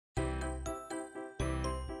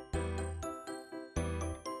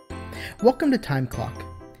Welcome to Time Clock.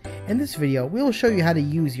 In this video, we will show you how to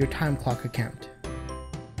use your Time Clock account.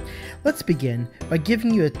 Let's begin by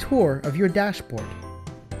giving you a tour of your dashboard.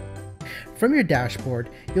 From your dashboard,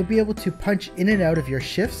 you'll be able to punch in and out of your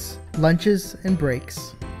shifts, lunches, and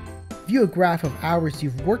breaks. View a graph of hours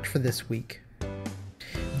you've worked for this week.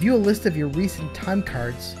 View a list of your recent time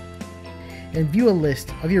cards, and view a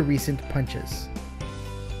list of your recent punches.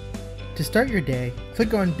 To start your day,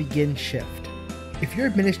 click on Begin Shift. If your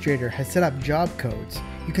administrator has set up job codes,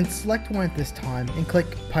 you can select one at this time and click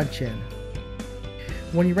Punch In.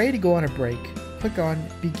 When you're ready to go on a break, click on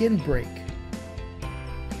Begin Break.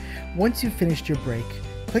 Once you've finished your break,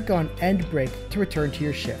 click on End Break to return to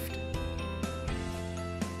your shift.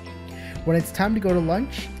 When it's time to go to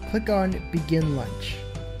lunch, click on Begin Lunch.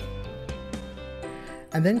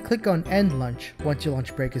 And then click on End Lunch once your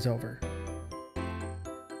lunch break is over.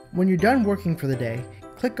 When you're done working for the day,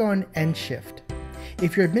 click on End Shift.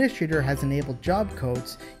 If your administrator has enabled job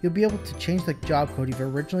codes, you'll be able to change the job code you've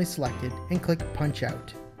originally selected and click Punch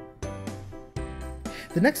Out.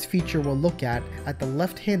 The next feature we'll look at the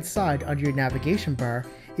left-hand side under your navigation bar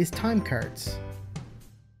is Time Cards.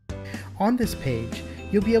 On this page,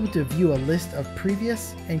 you'll be able to view a list of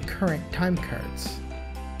previous and current time cards.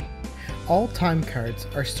 All time cards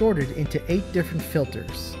are sorted into 8 different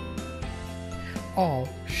filters. All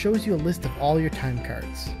shows you a list of all your time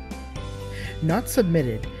cards. Not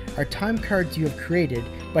submitted are time cards you have created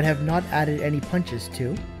but have not added any punches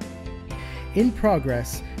to. In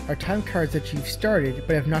progress are time cards that you've started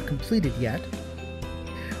but have not completed yet.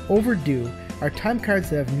 Overdue are time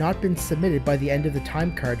cards that have not been submitted by the end of the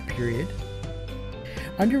time card period.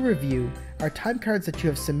 Under review are time cards that you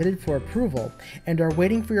have submitted for approval and are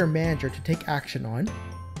waiting for your manager to take action on.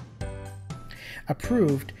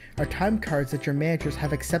 Approved are time cards that your managers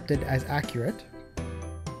have accepted as accurate.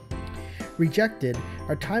 Rejected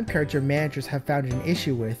are time cards your managers have found an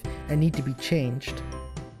issue with and need to be changed.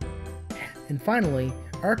 And finally,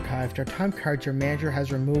 archived are time cards your manager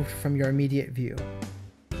has removed from your immediate view.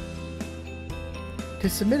 To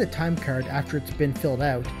submit a time card after it's been filled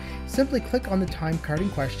out, simply click on the time card in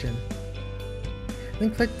question. Then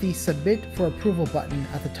click the Submit for Approval button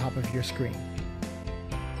at the top of your screen.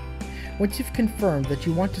 Once you've confirmed that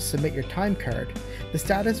you want to submit your time card, the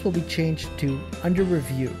status will be changed to Under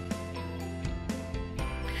Review.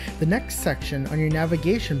 The next section on your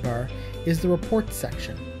navigation bar is the Reports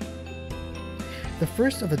section. The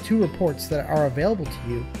first of the 2 reports that are available to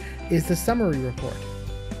you is the Summary Report.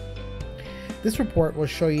 This report will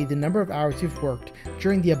show you the number of hours you've worked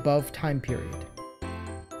during the above time period.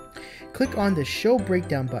 Click on the Show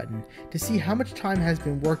Breakdown button to see how much time has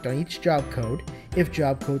been worked on each job code, if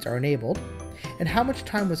job codes are enabled, and how much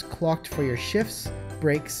time was clocked for your shifts,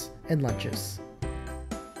 breaks, and lunches.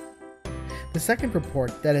 The second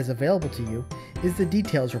report that is available to you is the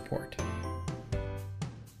Details Report.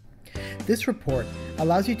 This report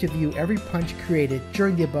allows you to view every punch created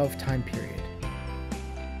during the above time period.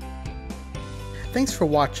 Thanks for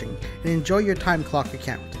watching and enjoy your Time Clock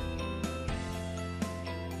account.